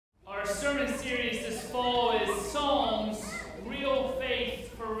fall is Psalms, real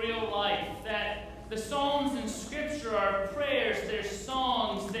faith for real life. That the Psalms in Scripture are prayers, they're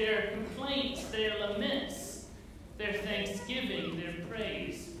songs, they're complaints, they're laments, they're thanksgiving, they're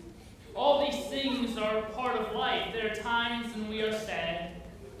praise. All these things are part of life. There are times when we are sad,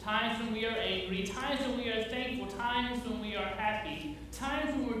 times when we are angry, times when we are thankful, times when we are happy,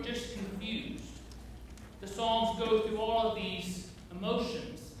 times when we're just confused. The Psalms go through all of these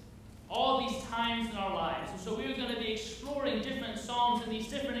emotions, all these times in our lives. And so we're going to be exploring different Psalms in these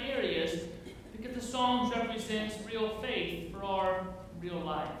different areas because the Psalms represents real faith for our real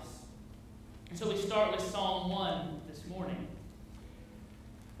lives. And so we start with Psalm 1 this morning.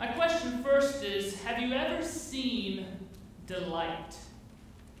 My question first is, have you ever seen delight?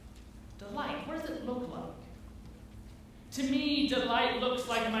 Delight, what does it look like? To me, delight looks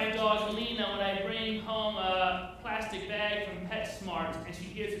like my dog Lena when I bring home a plastic bag from PetSmart and she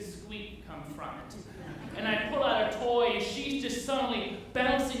hears a squeak come from it. And I pull out a toy and she's just suddenly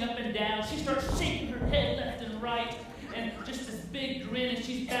bouncing up and down. She starts shaking her head left and right and just this big grin, and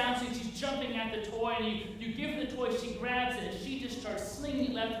she's bouncing, she's jumping at the toy, and you give her the toy, she grabs it, and she just starts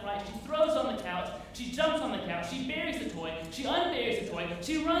slinging it left and right. She throws on the couch, she jumps on the couch, she buries the toy, she unburies the toy,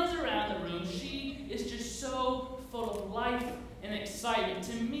 she runs around the room. She is just so full of life and excitement.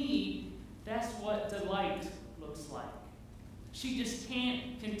 To me, that's what delight looks like. She just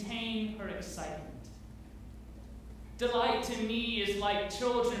can't contain her excitement. Delight to me is like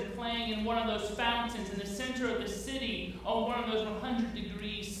children playing in one of those fountains in the center of the city on one of those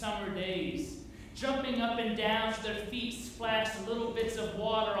 100-degree summer days, jumping up and down so their feet splash little bits of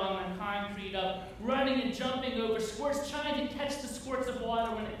water on the concrete up, running and jumping over squirts, trying to catch the squirts of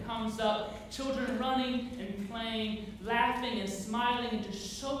water when it comes up, children running and playing, laughing and smiling and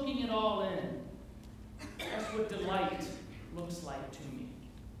just soaking it all in. That's what delight looks like to me.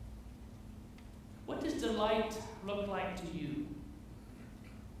 What does delight look like to you?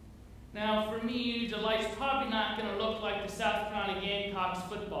 Now, for me, delight's probably not going to look like the South Carolina Gamecocks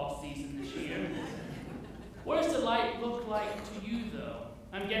football season this year. What does delight look like to you, though?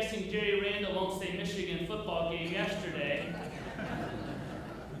 I'm guessing Jerry Randall won't say Michigan football game yesterday.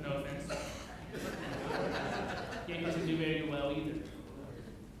 No offense. Game doesn't do very well either.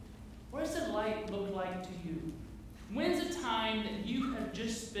 What does delight look like to you? When's a time that you have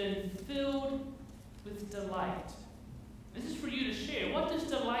just been filled with delight? This is for you to share. What does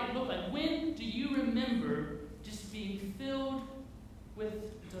delight look like? When do you remember just being filled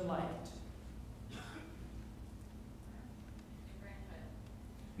with delight?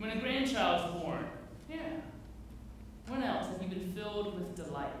 When a grandchild's born. Yeah. When else have you been filled with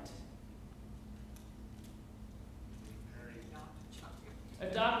delight?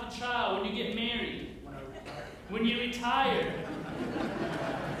 Adopt a child. When you get married. When you retire.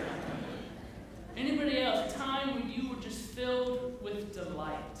 Anybody else, a time when you were just filled with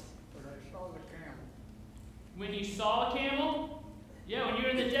delight? When I saw the camel. When you saw a camel? Yeah, when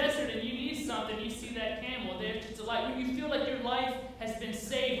you're in the desert and you need something, you see that camel, there's just delight. When you feel like your life has been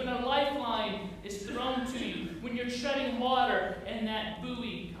saved, when a lifeline is thrown to you, when you're treading water and that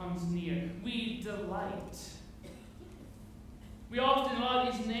buoy comes near, we delight. We often, a lot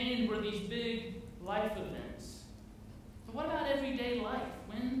of these names were these big life events. But what about everyday life?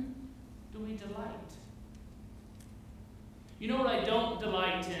 When do we delight? You know what I don't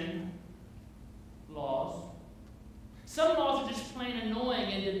delight in? Laws. Some laws are just plain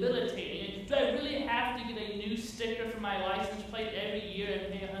annoying and debilitating. Do I really have to get a new sticker for my license plate every year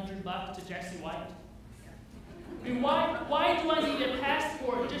and pay $100 to Jesse White? I mean, why do I need a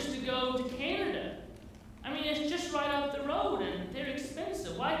passport just to go to Canada? I mean, it's just right up the road and they're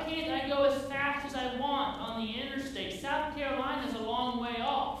expensive. Why can't I go as fast as I want on the interstate? South Carolina's a long way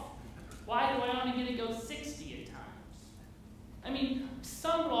off. Why do I only get to go 60 at times? I mean,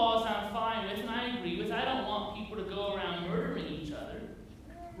 some laws I'm fine with and I agree with. I don't want people to go around murdering each other.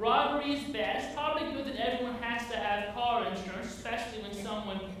 Robbery is bad. It's probably good that everyone has to have car insurance, especially when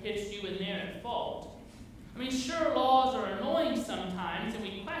someone hits you and they're at fault. I mean, sure, laws are annoying sometimes and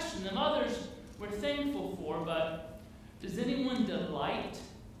we question them. Others we're thankful for, but does anyone delight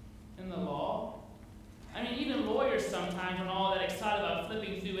in the law? I mean, even lawyers sometimes aren't all that excited about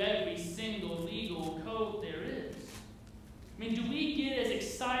flipping through every single legal code there is. I mean, do we get as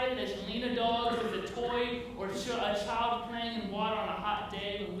excited as Lena dogs with a toy or a child playing in water on a hot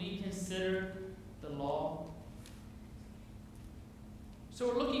day when we consider the law? So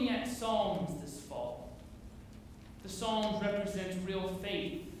we're looking at Psalms this fall. The Psalms represent real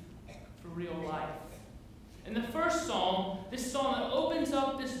faith for real life. In the first psalm, this psalm that opens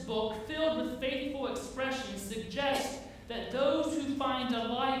up this book filled with faithful expressions suggests that those who find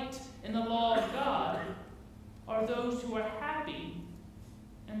delight in the law of God are those who are happy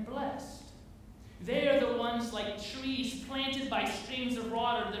and blessed. They are the ones like trees planted by streams of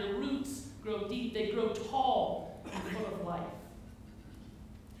water. Their roots grow deep, they grow tall and full of life.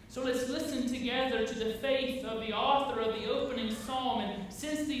 So let's listen together to the faith of the author of the opening psalm. And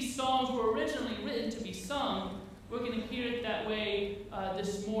since these psalms were originally written to be sung, we're going to hear it that way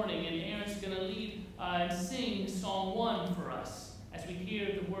this morning. And Aaron's going to lead and sing Psalm 1 for us as we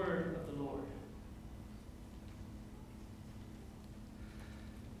hear the word of the Lord.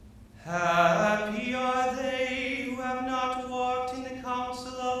 Happy are they who have not walked in the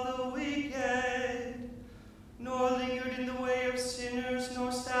counsel of the wicked, nor lingered in the way of sinners,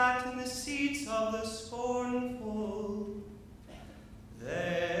 nor sat in the seats of the scornful.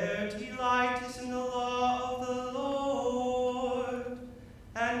 Their delight is in the law of the Lord,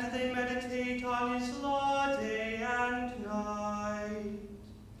 and they meditate on his law day and night.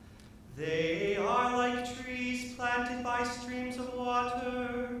 They are like trees planted by streams of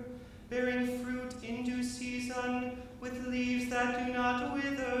water, bearing fruit in due season, with leaves that do not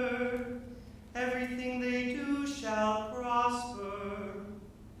wither. Everything they do shall prosper.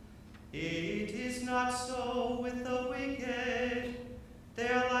 It is not so with the wicked. They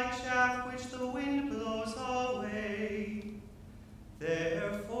are like chaff which the wind blows away.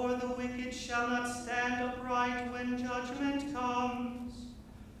 Therefore the wicked shall not stand upright when judgment comes,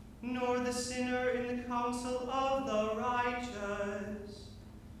 nor the sinner in the counsel of the righteous.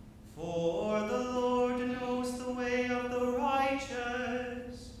 For the Lord knows the way of the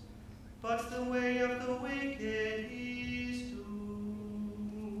righteous, but the way of the wicked is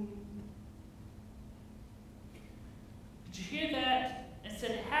doomed. Did you hear that? It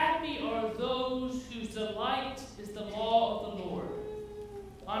said, happy are those whose delight is the law of the Lord.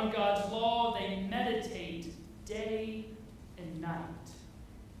 On God's law they meditate day and night.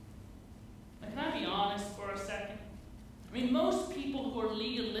 Now, can I be honest for a second? I mean, most people who are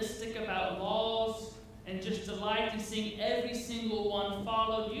legalistic about laws and just delight in seeing every single one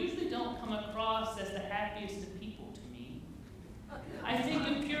followed usually don't come across as the happiest of people to me. I think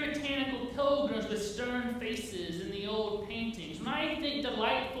of puritanical pilgrims with stern faces in the old paintings. When I think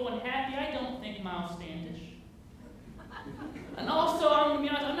delightful and happy, I don't think Miles Standish. And also, I'm going to be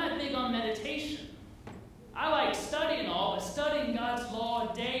honest, I'm not big on meditation. I like studying all, but studying God's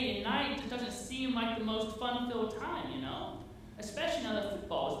law day and night just doesn't seem like the most fun-filled time, you know? Especially now that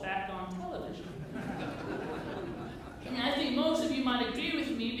football is back on television. And I think most of you might agree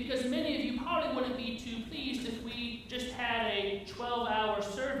with me, because many of you probably wouldn't be too pleased if we just had a 12-hour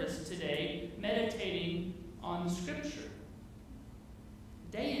service today meditating on the Scripture.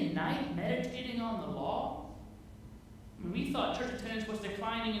 Day and night meditating on the law? I mean, we thought church attendance was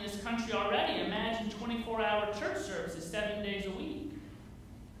declining in this country already. Imagine 24-hour church services 7 days a week.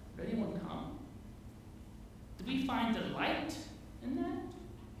 Would anyone come? Do we find delight in that?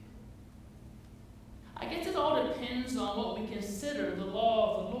 I guess it all depends on what we consider the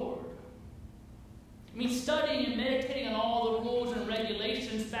law of the Lord. I mean, studying and meditating on all the rules and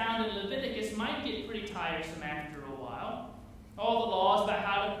regulations found in Leviticus might get pretty tiresome after a while. All the laws about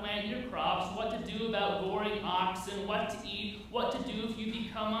how to plant your crops, what to do about goring oxen, what to eat, what to do if you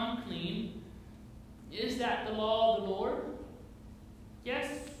become unclean. Is that the law of the Lord? Yes,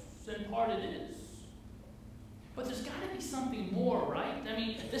 in part it is. But there's got to be something more, right? I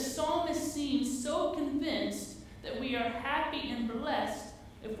mean, the psalmist seems so convinced that we are happy and blessed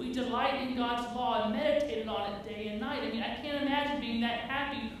if we delight in God's law and meditate on it day and night. I mean, I can't imagine being that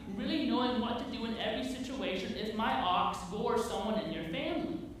happy, really knowing what to do in every situation if my ox gores someone in your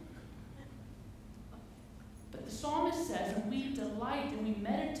family. But the psalmist says when we delight and we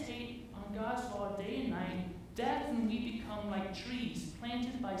meditate on God's law day and night, that's when we become like trees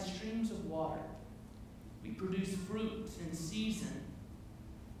planted by streams of water. We produce fruit in season.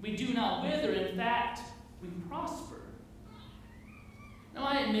 We do not wither. In fact, we prosper. Now,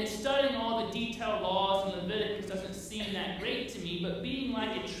 I admit, studying all the detailed laws in Leviticus doesn't seem that great to me, but being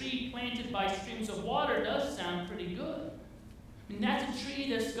like a tree planted by streams of water does sound pretty good. I mean, that's a tree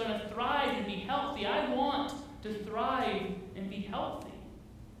that's going to thrive and be healthy. I want to thrive and be healthy.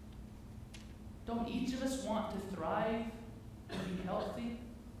 Don't each of us want to thrive and be healthy?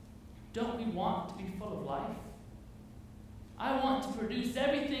 Don't we want to be full of life? I want to produce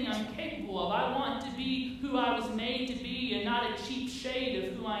everything I'm capable of. I want to be who I was made to be and not a cheap shade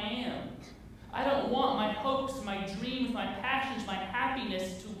of who I am. I don't want my hopes, my dreams, my passions, my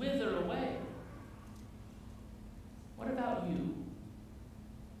happiness to wither away. What about you?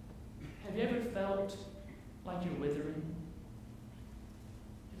 Have you ever felt like you're withering?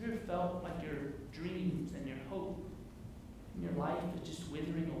 Have you ever felt like your dreams and your hope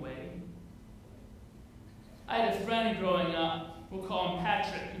I had a friend growing up, we'll call him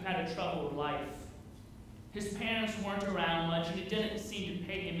Patrick, who had a troubled life. His parents weren't around much, and it didn't seem to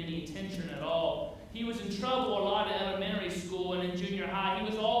pay him any attention at all. He was in trouble a lot in elementary school and in junior high. He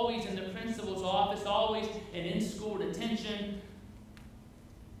was always in the principal's office, always in school detention.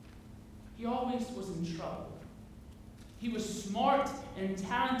 He always was in trouble. He was smart and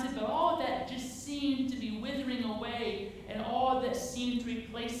talented, but all that just seemed to be withering away, and all that seemed to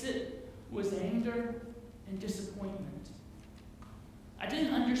replace it was anger and disappointment. I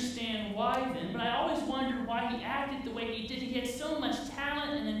didn't understand why then, but I always wondered why he acted the way he did. He had so much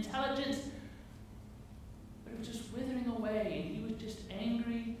talent and intelligence, but it was just withering away, and he was just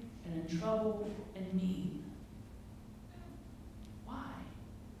angry and in trouble and mean. Why?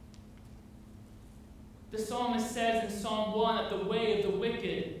 The psalmist says in Psalm 1 that the way of the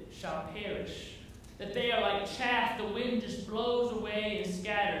wicked shall perish, that they are like chaff, the wind just blows away and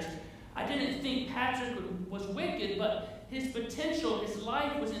scatters. I didn't think Patrick was wicked, but his potential, his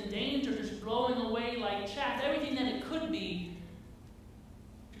life was in danger, just blowing away like chaff. Everything that it could be,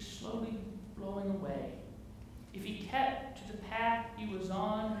 just slowly blowing away. If he kept to the path he was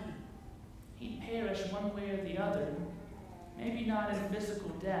on, he'd perish one way or the other. Maybe not in physical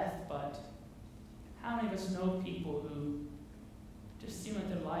death, but how many of us know people who just seem like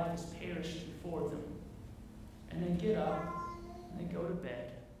their life has perished before them? And they get up, and they go to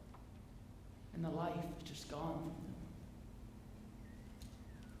bed, and the life is just gone from them.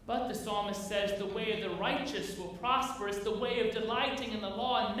 But the psalmist says the way of the righteous will prosper. It's the way of delighting in the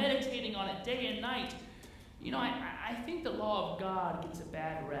law and meditating on it day and night. You know, I think the law of God gets a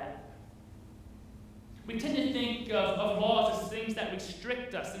bad rep. We tend to think of laws as things that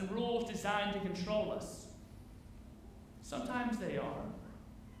restrict us and rules designed to control us. Sometimes they are.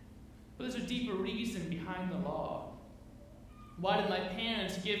 But there's a deeper reason behind the law. Why did my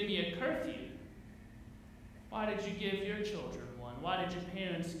parents give me a curfew? Why did you give your children one? Why did your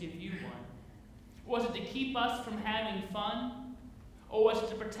parents give you one? Was it to keep us from having fun? Or was it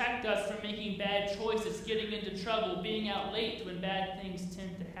to protect us from making bad choices, getting into trouble, being out late when bad things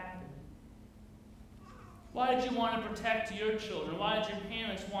tend to happen? Why did you want to protect your children? Why did your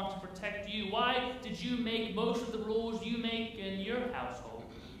parents want to protect you? Why did you make most of the rules you make in your household?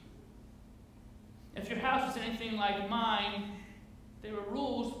 If your house was anything like mine, there were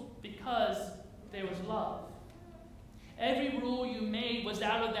rules because there was love. Every rule you made was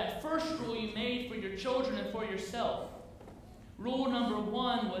out of that first rule you made for your children and for yourself. Rule number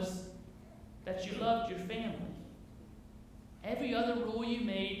 1 was that you loved your family. Every other rule you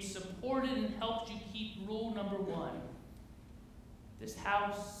made supported and helped you keep rule number 1. This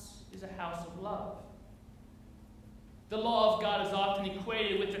house is a house of love. The law of God is often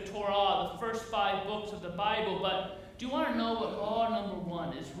equated with the Torah, the first 5 books of the Bible, but do you want to know what law number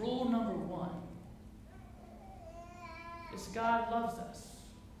 1 is? Rule number 1 is God loves us.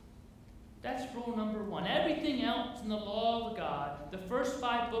 That's rule number 1. Everything else in the law of God, the first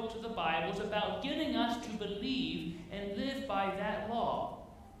 5 books of the Bible, is about getting us to believe and live by that law,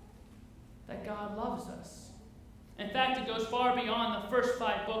 that God loves us. In fact, it goes far beyond the first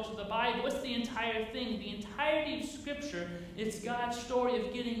 5 books of the Bible. It's the entire thing. The entirety of Scripture is God's story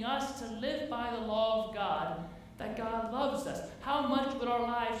of getting us to live by the law of God, that God loves us. How much would our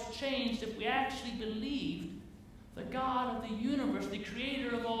lives change if we actually believed the God of the universe, the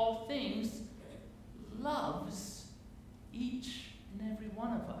creator of all things, loves each and every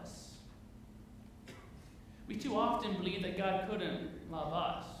one of us? We too often believe that God couldn't love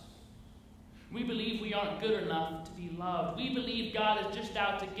us. We believe we aren't good enough to be loved. We believe God is just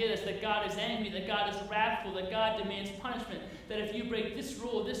out to get us, that God is angry, that God is wrathful, that God demands punishment, that if you break this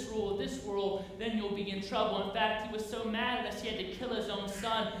rule, this rule, this rule, then you'll be in trouble. In fact, he was so mad at us, he had to kill his own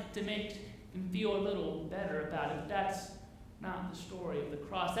son to make him feel a little better about it. But that's not the story of the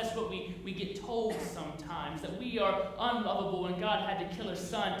cross. That's what we get told sometimes, that we are unlovable and God had to kill his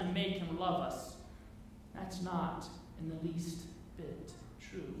son to make him love us. That's not in the least bit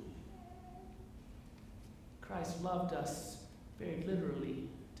true. Christ loved us very literally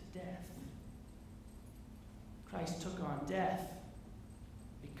to death. Christ took on death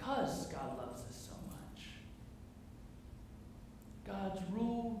because God loves us so much. God's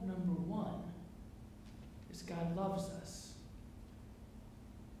rule number 1 is God loves us.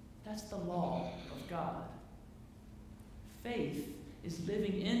 That's the law of God. Faith is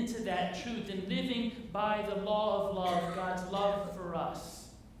living into that truth and living by the law of love, God's love for us.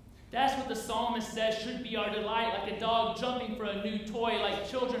 That's what the psalmist says should be our delight, like a dog jumping for a new toy, like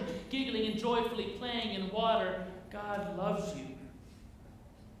children giggling and joyfully playing in water. God loves you.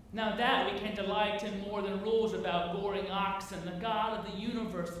 Now that we can delight in more than rules about goring oxen. The God of the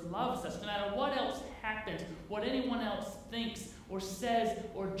universe loves us. No matter what else happens, happens, what anyone else thinks or says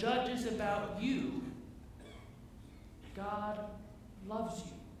or judges about you, God loves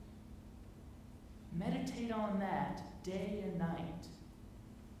you. Meditate on that day and night.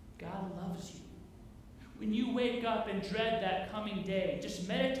 God loves you. When you wake up and dread that coming day, just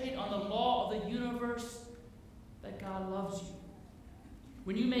meditate on the law of the universe that God loves you.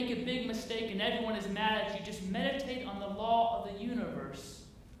 When you make a big mistake and everyone is mad at you, just meditate on the law of the universe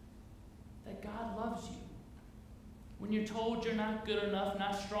that God loves you. When you're told you're not good enough,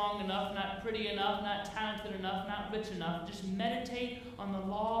 not strong enough, not pretty enough, not talented enough, not rich enough, just meditate on the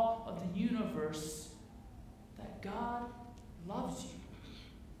law of the universe that God loves you.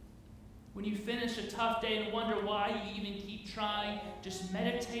 When you finish a tough day and wonder why you even keep trying, just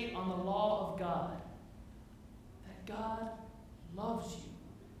meditate on the law of God, that God loves you.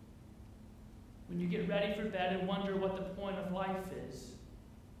 When you get ready for bed and wonder what the point of life is,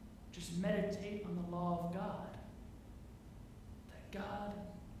 just meditate on the law of God, that God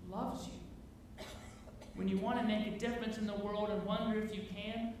loves you. When you want to make a difference in the world and wonder if you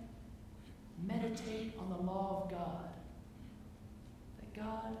can, meditate on the law of God, that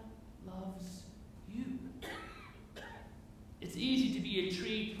God loves you. It's easy to be a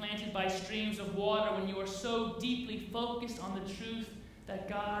tree planted by streams of water when you are so deeply focused on the truth that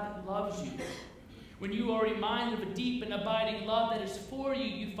God loves you. When you are reminded of a deep and abiding love that is for you,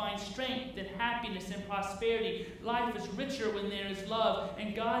 you find strength and happiness and prosperity. Life is richer when there is love,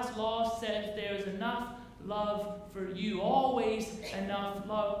 and God's law says there is enough love for you, always enough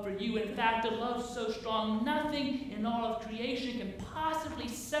love for you. In fact, a love so strong, nothing in all of creation can possibly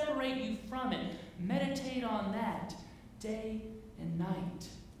separate you from it. Meditate on that day and night.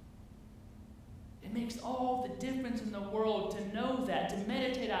 It makes all the difference in the world to know that, to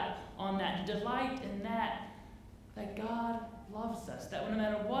meditate on that, to delight in that God loves us, that no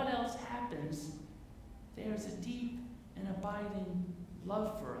matter what else happens, there's a deep and abiding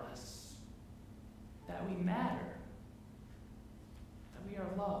love for us, that we matter, that we are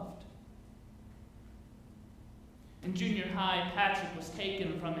loved. In junior high, Patrick was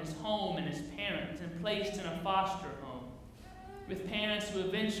taken from his home and his parents and placed in a foster home with parents who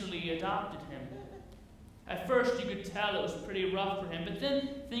eventually adopted him. At first, you could tell it was pretty rough for him, but then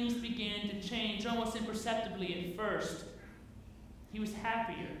things began to change almost imperceptibly at first. He was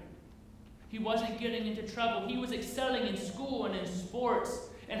happier. He wasn't getting into trouble. He was excelling in school and in sports.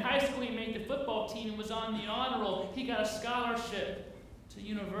 In high school, he made the football team and was on the honor roll. He got a scholarship to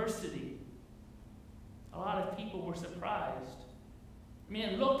university. A lot of people were surprised. I mean,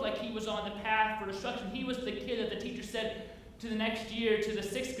 it looked like he was on the path for destruction. He was the kid that the teacher said to the next year to the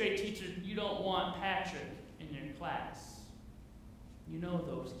 6th grade teacher, "You don't want Patrick in your class." You know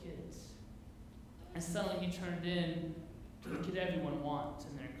those kids. And suddenly he turned in to the kid everyone wants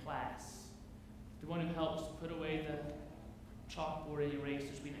in their class. The one who helps put away the chalkboard and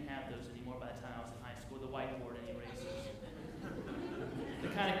erasers. We didn't have those anymore by the time I was in high school, the whiteboard and erasers. The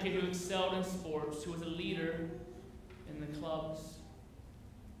kind of kid who excelled in sports, who was a leader in the clubs.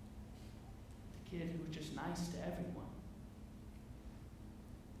 The kid who was just nice to everyone.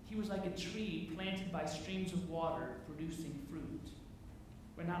 He was like a tree planted by streams of water producing fruit,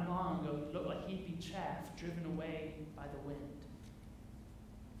 where not long ago it looked like heapy chaff driven away by the wind.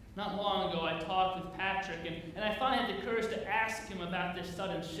 Not long ago I talked with Patrick, and I finally had the courage to ask him about this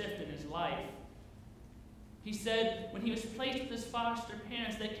sudden shift in his life. He said when he was placed with his foster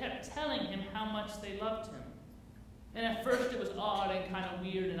parents, they kept telling him how much they loved him. And at first it was odd and kind of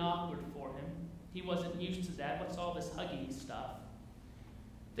weird and awkward for him. He wasn't used to that. What's all this hugging stuff?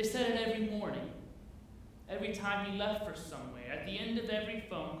 They said it every morning, every time he left for somewhere, at the end of every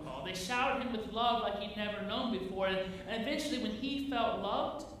phone call. They showered him with love like he'd never known before, and eventually when he felt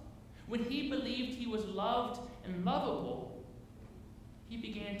loved, when he believed he was loved and lovable, he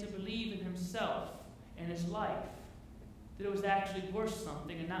began to believe in himself and his life, that it was actually worth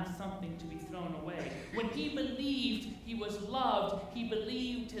something and not something to be thrown away. When he believed he was loved, he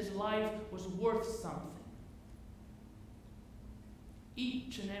believed his life was worth something.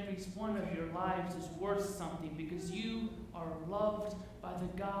 Each and every one of your lives is worth something because you are loved by the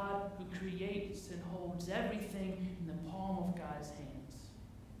God who creates and holds everything in the palm of God's hands.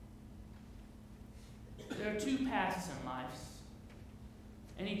 There are two paths in life,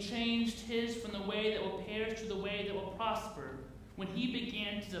 and he changed his from the way that will perish to the way that will prosper when he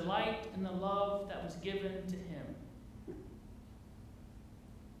began to delight in the love that was given to him.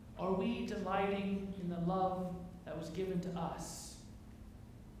 Are we delighting in the love that was given to us?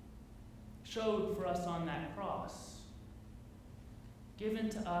 Showed for us on that cross, given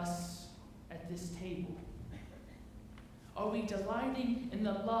to us at this table. Are we delighting in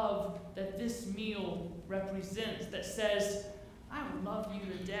the love that this meal represents, that says, I will love you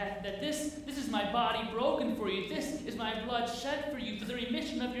to death, that this is my body broken for you, this is my blood shed for you, for the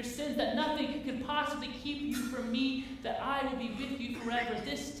remission of your sins, that nothing can possibly keep you from me, that I will be with you forever.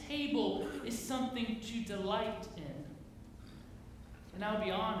 This table is something to delight in. And I'll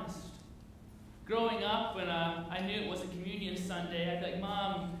be honest, growing up, when I knew it was a communion Sunday, I'd be like,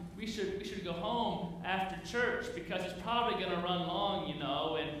 Mom, we should go home after church because it's probably going to run long,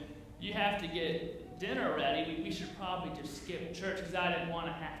 and you have to get dinner ready. We should probably just skip church because I didn't want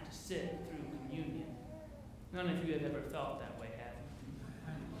to have to sit through communion. None of you have ever felt that way, have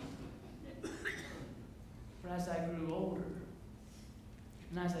you? But as I grew older,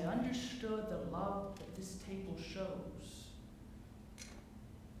 and as I understood the love that this table shows,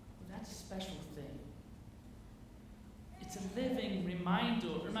 well, that's a special thing. It's a living reminder.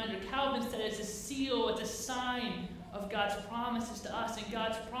 Calvin said it's a seal, it's a sign of God's promises to us. And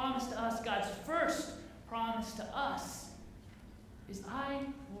God's promise to us, God's first promise to us, is I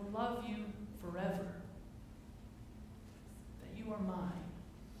will love you forever. That you are mine.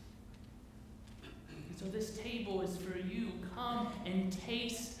 And so this table is for you. Come and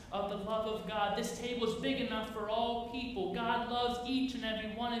taste of the love of God. This table is big enough for all people. God loves each and every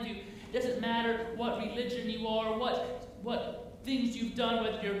one of you. It doesn't matter what religion you are, what things you've done,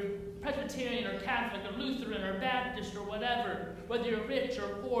 whether you're Presbyterian or Catholic or Lutheran or Baptist or whatever, whether you're rich or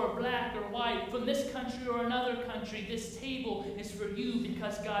poor, black or white, from this country or another country, this table is for you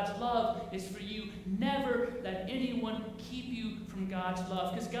because God's love is for you. Never let anyone keep you from God's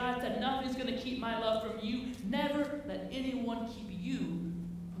love, because God said nothing's going to keep my love from you. Never let anyone keep you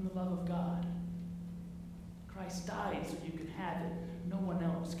from the love of God. Christ died so you can have it. No one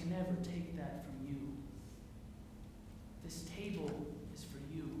else can ever take that from you. This table is for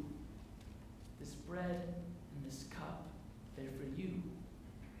you. This bread and this cup, they're for you.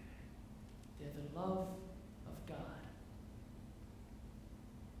 They're the love of God.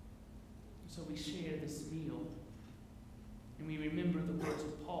 So we share this meal, and we remember the words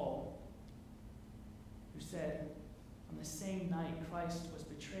of Paul, who said, on the same night Christ was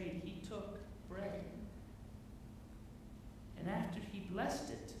betrayed, he took bread. And after he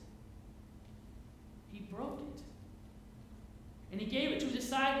blessed it, he broke it. And he gave it to his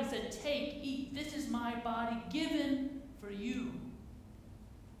disciples and said, take, eat, this is my body given for you.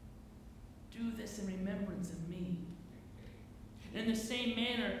 Do this in remembrance of me. And in the same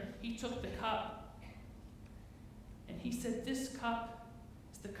manner, he took the cup, and he said, this cup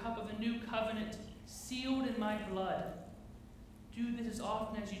is the cup of the new covenant, sealed in my blood. Do this as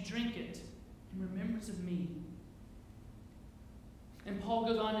often as you drink it in remembrance of me. And Paul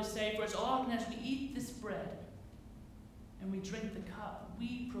goes on to say, for as often as we eat this bread and we drink the cup,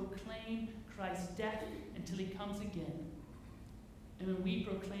 we proclaim Christ's death until he comes again. And when we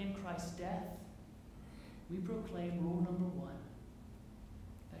proclaim Christ's death, we proclaim rule number 1.